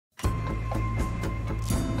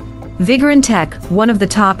Vigor & Tech, one of the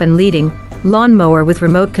top and leading lawn mower with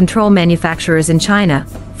remote control manufacturers in China,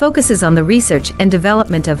 focuses on the research and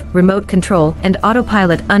development of remote control and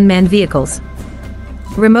autopilot unmanned vehicles.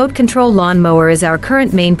 Remote control lawn mower is our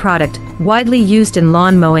current main product, widely used in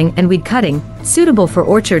lawn mowing and weed cutting, suitable for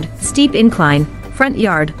orchard, steep incline, front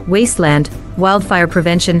yard, wasteland, wildfire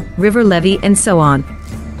prevention, river levee, and so on.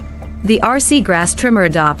 The RC grass trimmer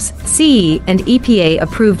adopts CE and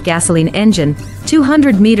EPA-approved gasoline engine,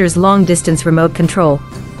 200 meters long-distance remote control,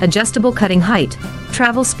 adjustable cutting height,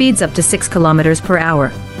 travel speeds up to 6 kilometers per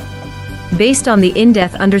hour. Based on the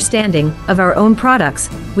in-depth understanding of our own products,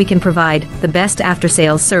 we can provide the best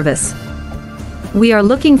after-sales service. We are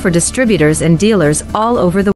looking for distributors and dealers all over the